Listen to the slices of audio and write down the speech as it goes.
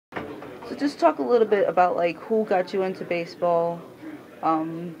So just talk a little bit about like who got you into baseball.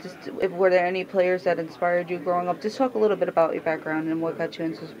 Just if were there any players that inspired you growing up? Just talk a little bit about your background and what got you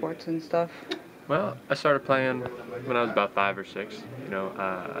into sports and stuff. Well, I started playing when I was about 5 or 6.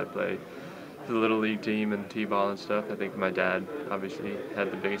 I played for the little league team and t-ball and stuff. I think my dad obviously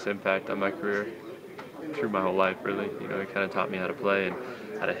had the biggest impact on my career through my whole life, really. He kind of taught me how to play and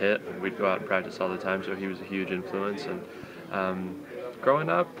how to hit, and we'd go out and practice all the time, so he was a huge influence. And growing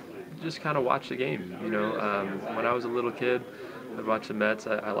up, just kind of watched the game. When I was a little kid, I'd watch the Mets.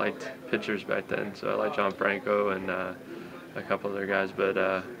 I liked pitchers back then, so I liked John Franco and a couple other guys. But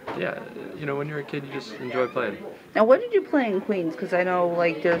yeah, when you're a kid, you just enjoy playing. Now, where did you play in Queens? Because I know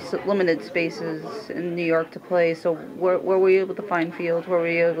like there's limited spaces in New York to play. So where were you able to find fields? Where were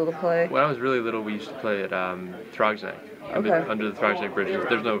you able to play? When I was really little, we used to play at Throgs Neck, Okay. under the Throgs Neck Bridge.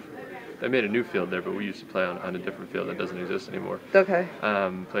 They made a new field there, but we used to play on a different field that doesn't exist anymore. Okay.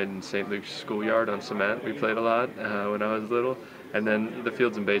 Played in St. Luke's schoolyard on cement. We played a lot when I was little. And then the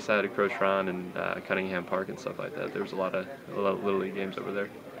fields in Bayside at Crochron and Cunningham Park and stuff like that. There was a lot of little league games over there.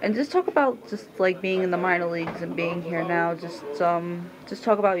 And just talk about just like being in the minor leagues and being here now. Just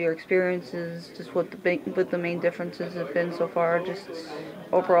talk about your experiences. Just what the main differences have been so far. Just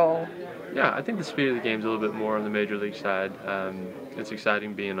overall. Yeah, I think the speed of the game's a little bit more on the major league side. It's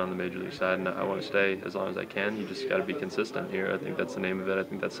exciting being on the major league side, and I want to stay as long as I can. You just got to be consistent here. I think that's the name of it. I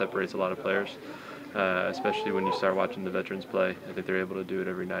think that separates a lot of players, especially when you start watching the veterans play. I think they're able to do it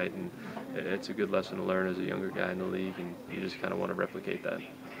every night, and it's a good lesson to learn as a younger guy in the league, and you just kind of want to replicate that.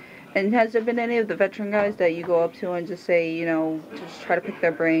 And has there been any of the veteran guys that you go up to and just say, just try to pick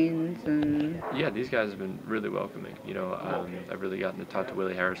their brains and? Yeah, these guys have been really welcoming. I've really gotten to talk to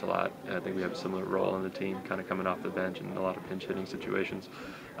Willie Harris a lot. I think we have a similar role on the team, kind of coming off the bench in a lot of pinch hitting situations.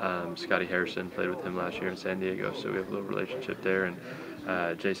 Scotty Harrison played with him last year in San Diego, so we have a little relationship there.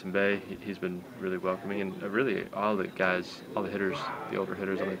 And Jason Bay, he's been really welcoming, and really all the guys, all the hitters, the older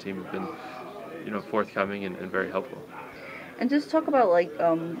hitters on the team have been, forthcoming and very helpful. And just talk about like,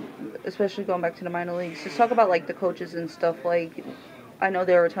 especially going back to the minor leagues. Just talk about like the coaches and stuff. Like, I know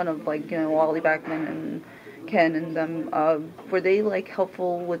there were a ton of like Wally Backman and Ken and them. Were they like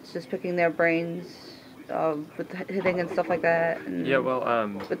helpful with just picking their brains, with hitting and stuff like that? And Yeah, well,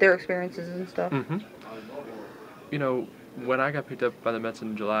 with their experiences and stuff. When I got picked up by the Mets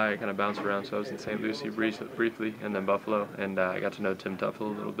in July, I kind of bounced around. So I was in St. Lucie briefly, and then Buffalo, and I got to know Tim Tuffle a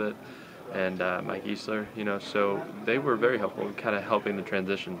little bit, and Mike Easler. So they were very helpful, kind of helping the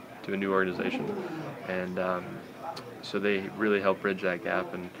transition to a new organization, and so they really helped bridge that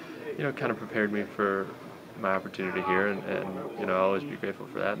gap, and kind of prepared me for my opportunity here, and I'll always be grateful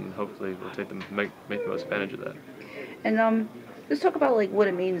for that, and hopefully we'll make the most advantage of that. And just talk about like what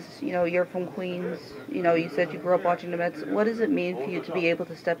it means. You're from Queens. You said you grew up watching the Mets. What does it mean for you to be able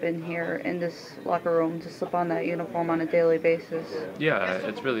to step in here in this locker room, to slip on that uniform on a daily basis? Yeah,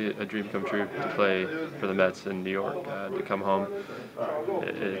 it's really a dream come true to play for the Mets in New York. To come home,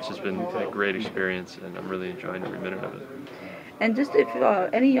 it's just been a great experience, and I'm really enjoying every minute of it. And just if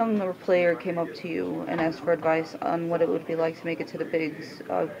any younger player came up to you and asked for advice on what it would be like to make it to the bigs,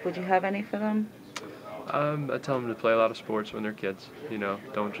 would you have any for them? I tell them to play a lot of sports when they're kids.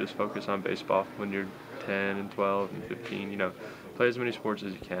 Don't just focus on baseball when you're 10 and 12 and 15. Play as many sports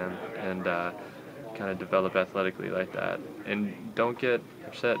as you can, and kind of develop athletically like that. And don't get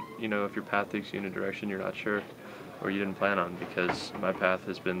upset, if your path takes you in a direction you're not sure or you didn't plan on, because my path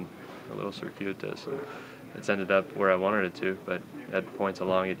has been a little circuitous. And it's ended up where I wanted it to, but at points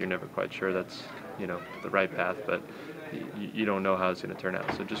along it, you're never quite sure that's, the right path. But you don't know how it's going to turn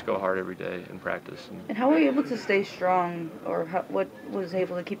out. So just go hard every day and practice. And how were you able to stay strong, or what was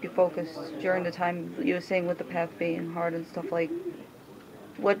able to keep you focused during the time you were saying with the path being hard and stuff like?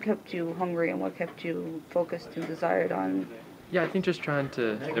 What kept you hungry and what kept you focused and desired on? Yeah, I think just trying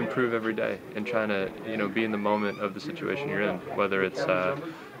to improve every day and trying to, be in the moment of the situation you're in, whether it's at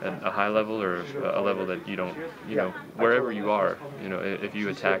a high level or a level that you don't, wherever you are, if you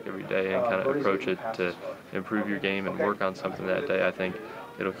attack every day and kind of approach it to improve your game and work on something that day, I think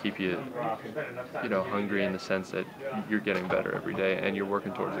it'll keep you, hungry in the sense that you're getting better every day and you're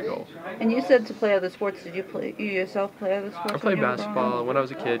working towards a goal. And you said to play other sports. Did you yourself play other sports? I played basketball when I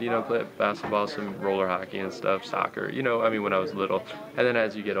was a kid. Played basketball, some roller hockey and stuff, soccer. When I was little. And then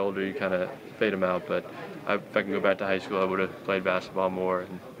as you get older, you kind of fade them out. But if I can go back to high school, I would have played basketball more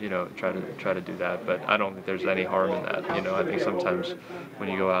and try to do that. But I don't think there's any harm in that. I think sometimes when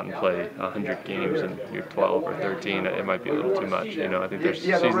you go out and play 100 games and you're 12 or 13, it might be a little too much. I think there's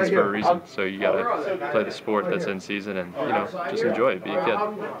seasons for a reason. So you gotta play the sport that's in season and just enjoy it, be a kid.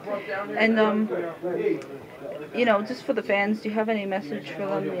 And Just for the fans, do you have any message for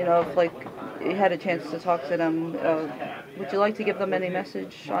them? If like you had a chance to talk to them, would you like to give them any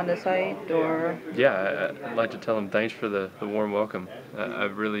message on the site or? Yeah, I'd like to tell them thanks for the warm welcome.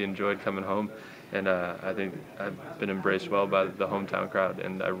 I've really enjoyed coming home, and I think I've been embraced well by the hometown crowd,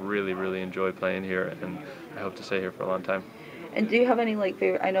 and I really, really enjoy playing here, and I hope to stay here for a long time. And do you have any like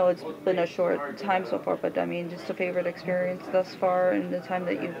favorite? I know it's been a short time so far, but I mean, just a favorite experience thus far in the time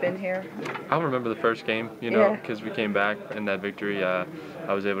that you've been here. I'll remember the first game, Yeah. because we came back in that victory. I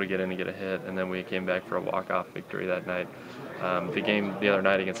was able to get in and get a hit, and then we came back for a walk-off victory that night. The game the other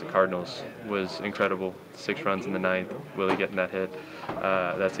night against the Cardinals was incredible. 6 runs in the ninth, Willie getting that hit.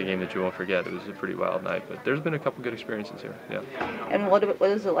 That's a game that you won't forget. It was a pretty wild night, but there's been a couple good experiences here. Yeah. And what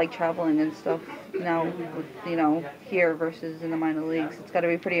is it like traveling and stuff now with here versus in the minor leagues? It's got to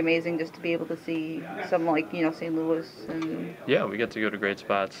be pretty amazing just to be able to see some like St. Louis and. Yeah, we get to go to great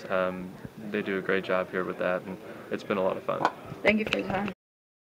spots. They do a great job here with that, and it's been a lot of fun. Thank you for your time.